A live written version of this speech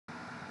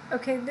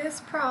Okay,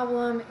 this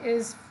problem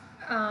is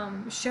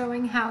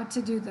showing how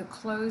to do the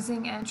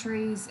closing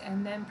entries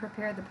and then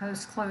prepare the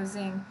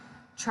post-closing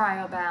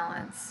trial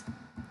balance.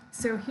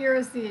 So here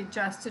is the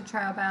adjusted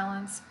trial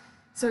balance.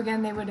 So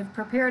again, they would have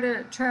prepared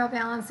a trial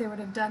balance, they would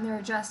have done their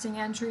adjusting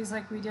entries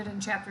like we did in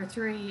Chapter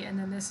 3, and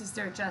then this is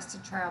their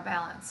adjusted trial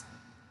balance.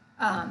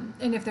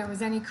 And if there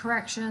was any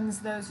corrections,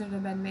 those would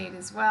have been made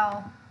as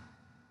well.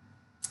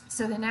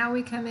 So then now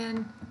we come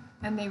in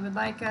and they would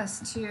like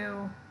us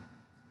to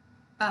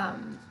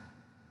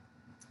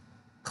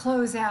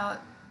close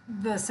out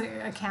this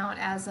account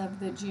as of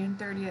the June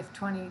 30th,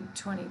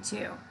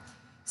 2022.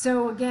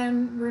 So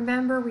again,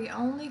 remember we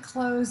only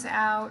close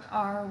out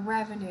our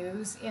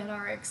revenues and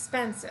our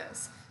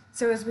expenses.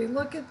 So as we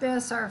look at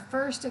this, our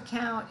first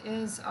account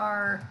is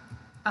our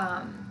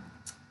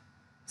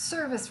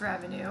service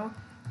revenue,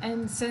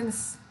 and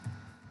since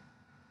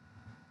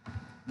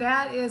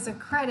that is a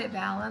credit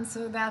balance,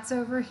 so that's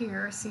over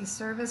here. See,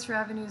 service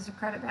revenue is a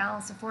credit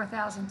balance of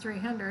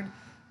 $4,300.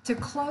 To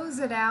close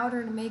it out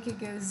or to make it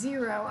go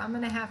zero, I'm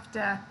going to have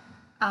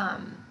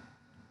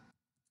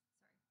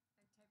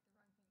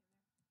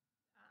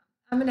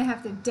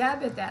to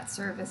debit that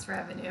service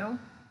revenue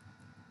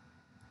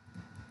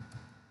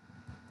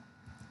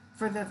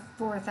for the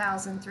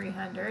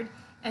 $4,300,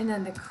 and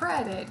then the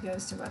credit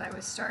goes to what I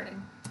was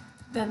starting.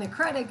 Then the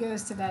credit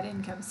goes to that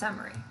income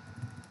summary.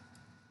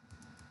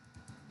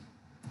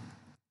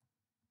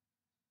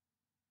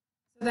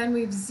 Then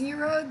we've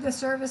zeroed the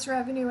service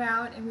revenue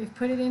out and we've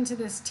put it into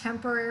this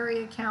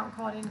temporary account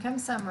called income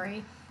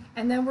summary.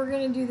 And then we're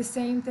going to do the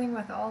same thing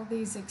with all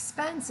these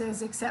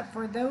expenses, except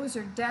for those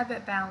are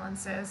debit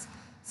balances.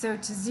 So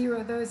to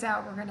zero those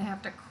out, we're going to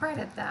have to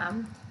credit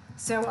them.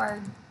 So our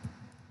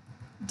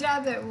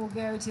debit will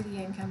go to the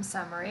income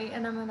summary,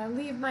 and I'm going to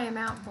leave my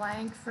amount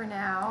blank for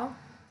now.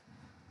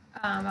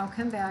 I'll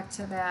come back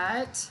to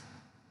that.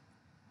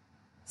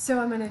 So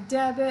I'm going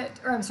to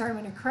I'm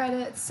going to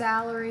credit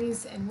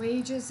salaries and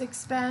wages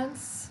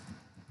expense.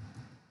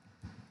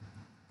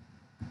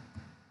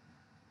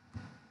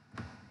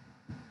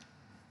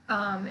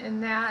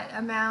 And that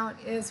amount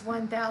is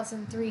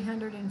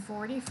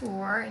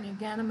 $1,344. And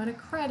again, I'm going to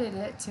credit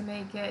it to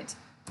make it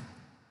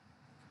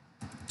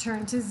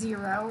turn to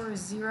zero or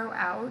zero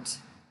out.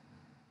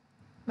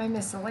 My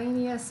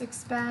miscellaneous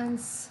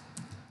expense,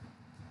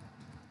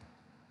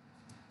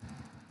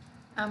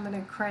 I'm going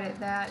to credit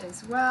that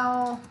as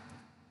well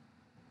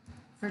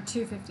for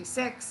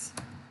 $256.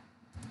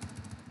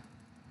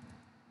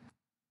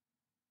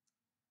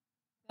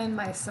 Then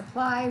my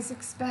supplies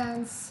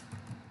expense,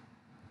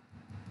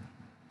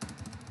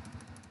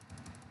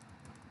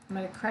 I'm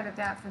going to credit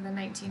that for the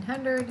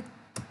 $1,900.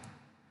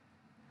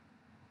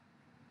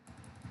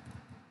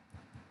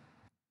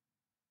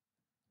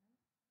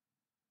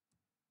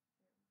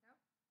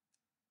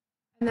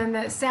 And then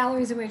the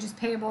salaries and wages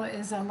payable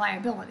is a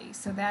liability,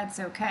 so that's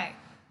okay.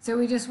 So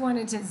we just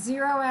wanted to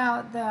zero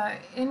out the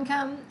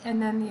income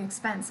and then the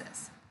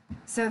expenses.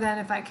 So then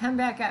if I come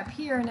back up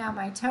here, now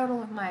my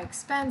total of my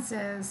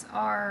expenses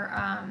are,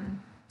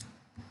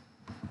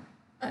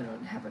 I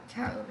don't have a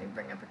let me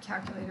bring up a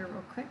calculator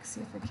real quick,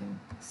 see if I can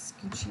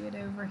scoochie it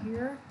over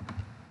here.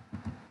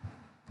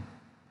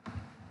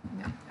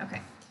 No,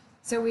 okay.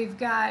 So we've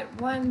got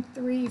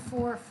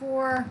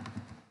 1,344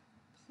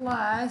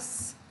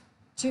 plus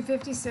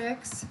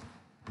 256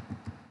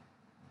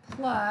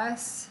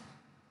 plus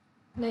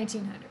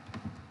 1,900.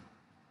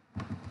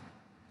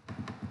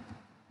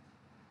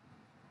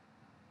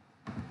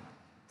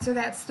 So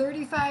that's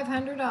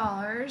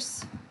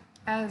 $3,500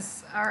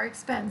 as our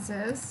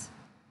expenses.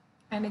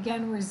 And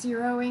again, we're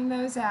zeroing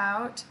those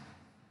out.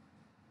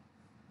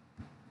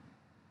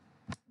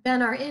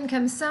 Then our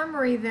income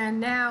summary then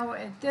now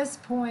at this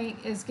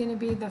point is going to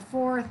be the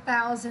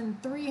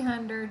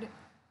 4,300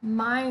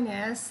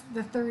 minus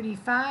the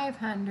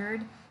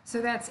 3,500,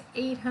 so that's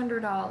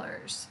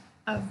 $800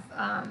 of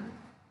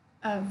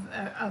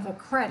a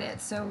credit.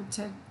 So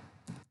again,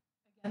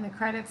 the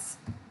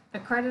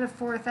credit of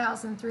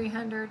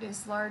 4,300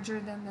 is larger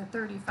than the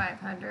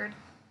 3,500.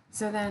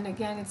 So then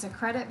again, it's a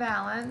credit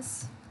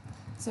balance.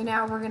 So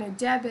now we're going to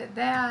debit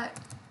that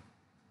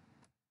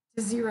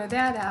to zero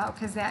that out,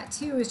 because that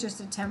too is just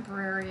a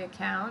temporary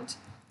account.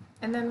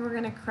 And then we're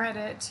going to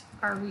credit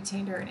our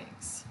retained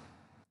earnings.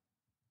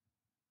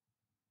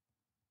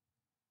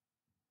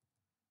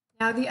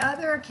 Now the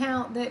other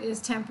account that is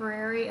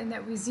temporary and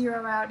that we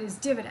zero out is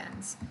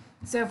dividends.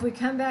 So if we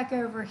come back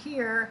over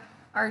here,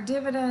 our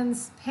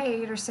dividends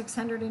paid are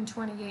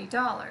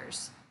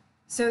 $628.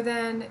 So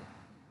then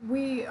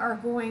we are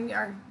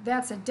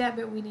that's a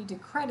debit, we need to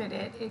credit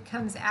it. It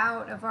comes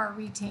out of our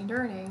retained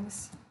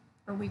earnings,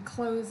 or we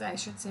close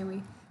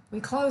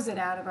it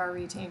out of our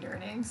retained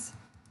earnings.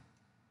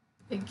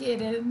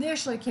 It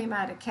initially came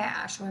out of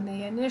cash. When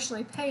they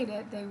initially paid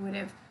it, they would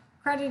have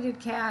credited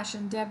cash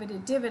and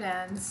debited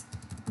dividends.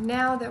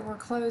 Now that we're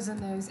closing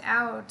those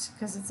out,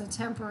 because it's a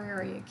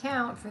temporary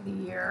account for the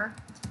year,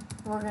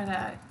 we're going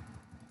to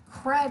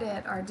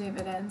credit our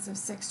dividends of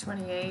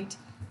 $628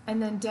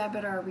 and then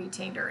debit our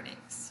retained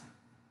earnings.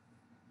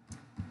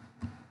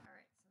 All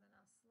right, so then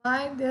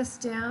slide this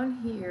down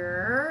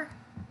here.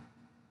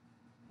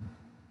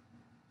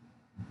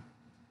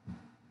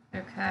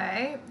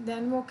 Okay,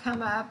 then we'll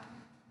come up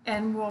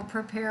and we'll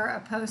prepare a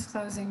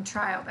post-closing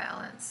trial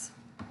balance.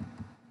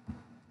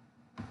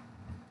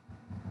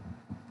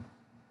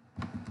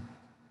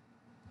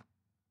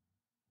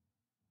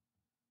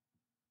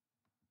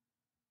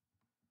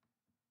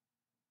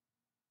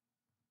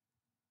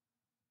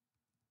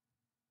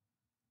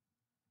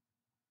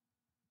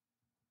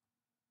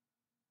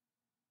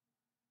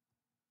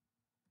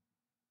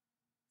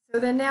 So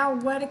then now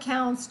what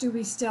accounts do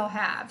we still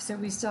have? So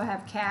we still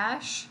have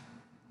cash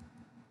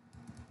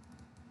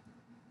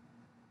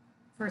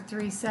for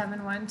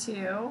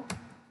 3712.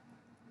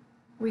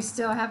 We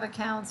still have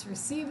accounts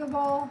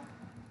receivable.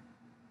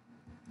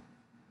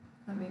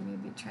 Let me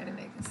maybe try to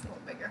make this a little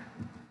bigger.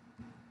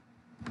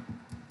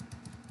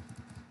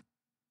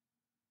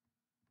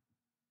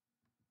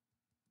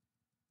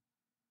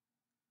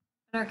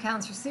 Our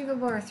accounts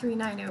receivable are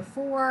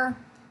 3904.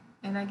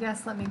 And I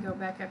guess let me go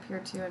back up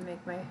here too and make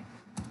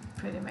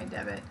put in my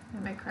debit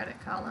and my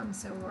credit column,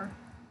 so we're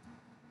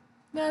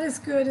not as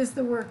good as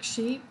the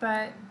worksheet,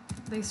 but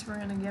at least we're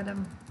going to get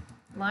them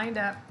lined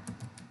up.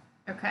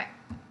 Okay.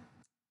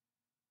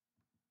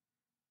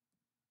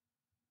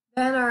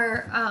 Then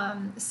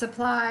our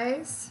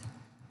supplies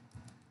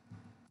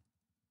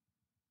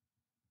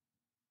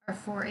are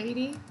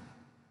 480.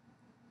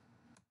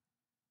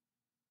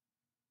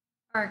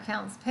 Our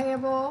accounts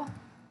payable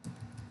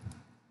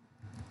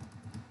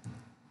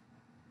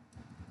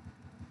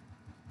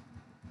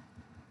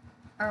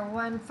are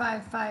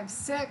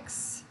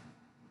 1556.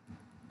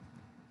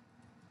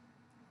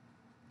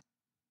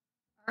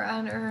 Our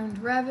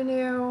unearned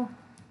revenue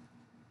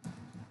is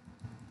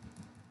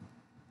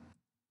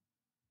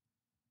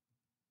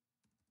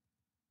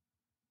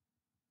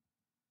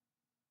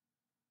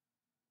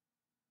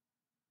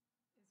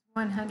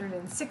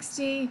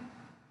 160.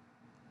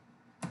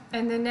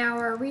 And then now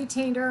our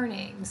retained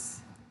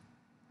earnings.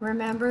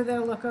 Remember,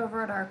 though, look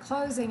over at our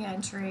closing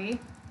entry.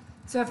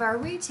 So if our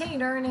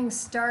retained earnings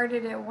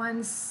started at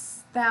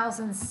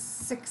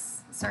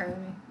 1,006, sorry, let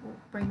me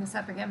bring this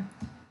up again.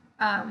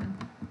 Our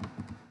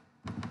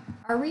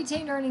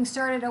retained earnings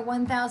started at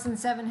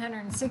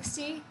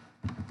 1,760.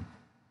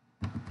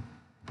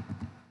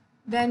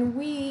 Then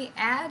we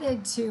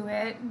added to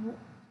it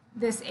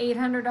this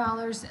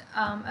 $800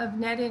 of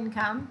net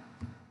income.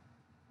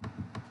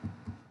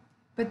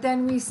 But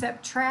then we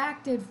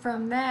subtracted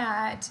from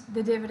that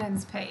the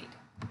dividends paid.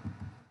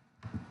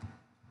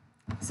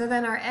 So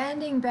then our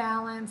ending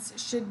balance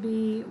should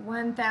be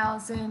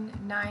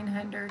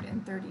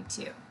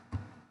 1,932.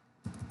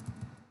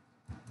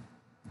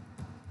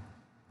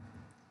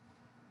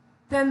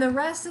 Then the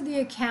rest of the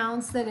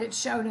accounts that it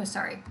showed, no,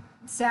 sorry,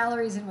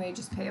 salaries and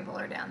wages payable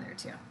are down there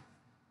too.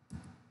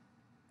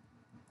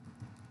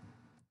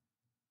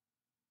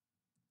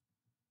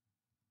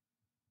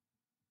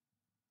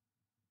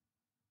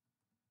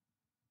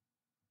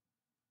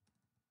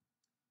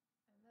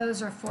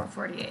 Those are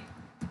 448.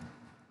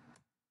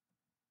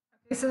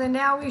 Okay, so then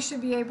now we should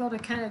be able to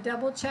kind of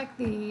double check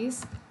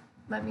these.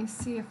 Let me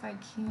see if I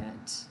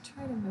can't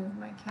try to move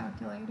my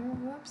calculator.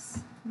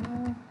 Whoops,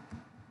 no.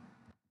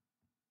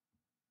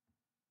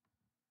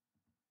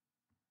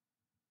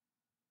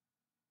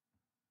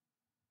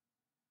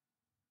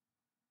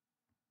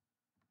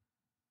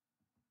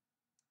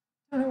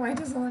 I don't know why it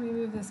doesn't let me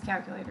move this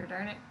calculator,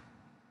 darn it.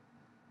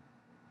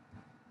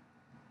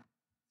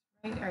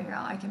 Right, or here,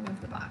 I can move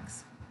the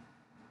box.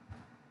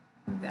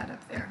 Move that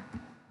up there.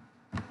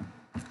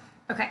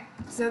 Okay,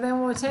 so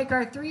then we'll take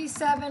our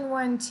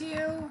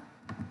 3712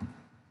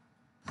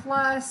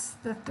 plus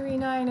the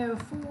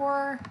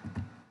 3904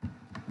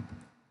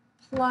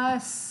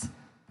 plus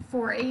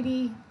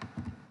 480.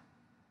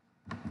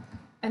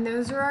 And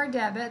those are our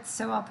debits,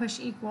 so I'll push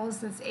equals.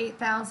 That's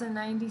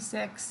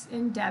 8,096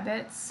 in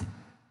debits.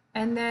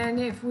 And then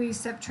if we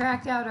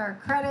subtract out our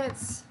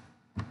credits,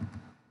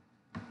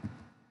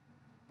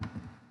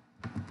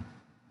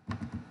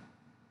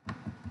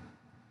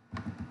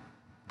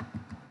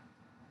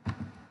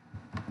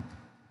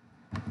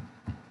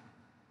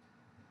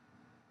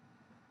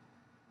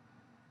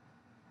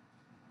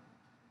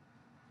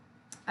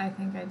 I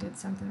think I did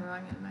something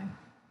wrong in my,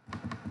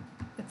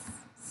 it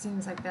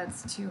seems like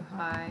that's too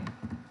high.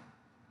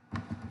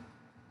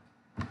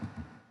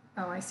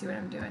 Oh, I see what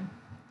I'm doing.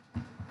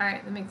 All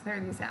right, let me clear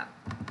these out.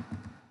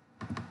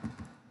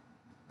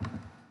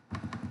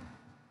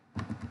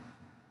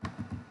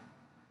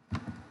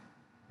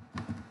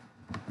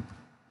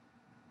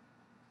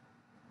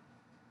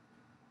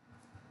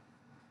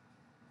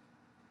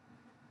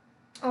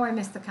 Oh, I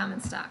missed the common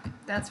stock.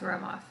 That's where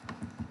I'm off.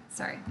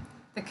 Sorry.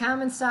 The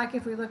common stock,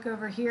 if we look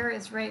over here,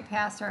 is right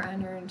past our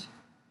unearned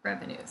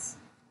revenues.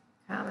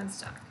 Common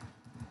stock.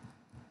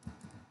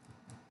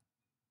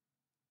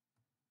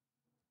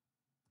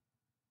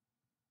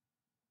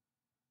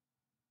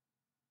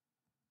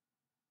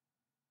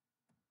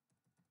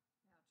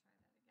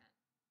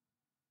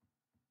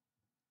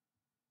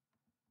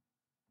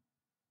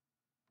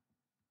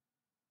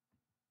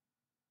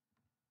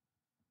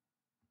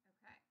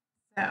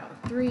 So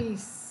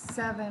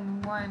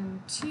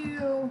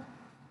 3712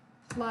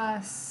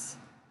 plus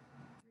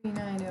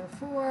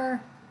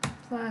 3904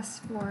 plus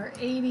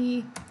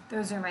 480.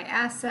 Those are my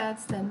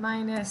assets. Then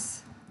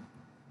minus,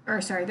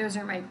 or sorry, those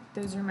are my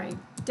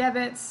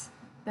debits.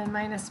 Then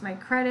minus my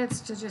credits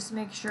to just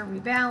make sure we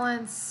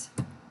balance.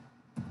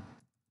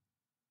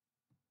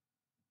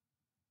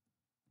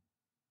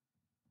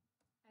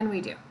 And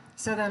we do.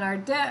 So then our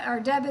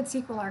debits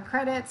equal our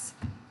credits,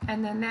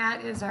 and then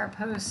that is our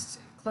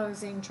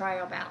post-closing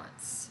trial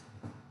balance.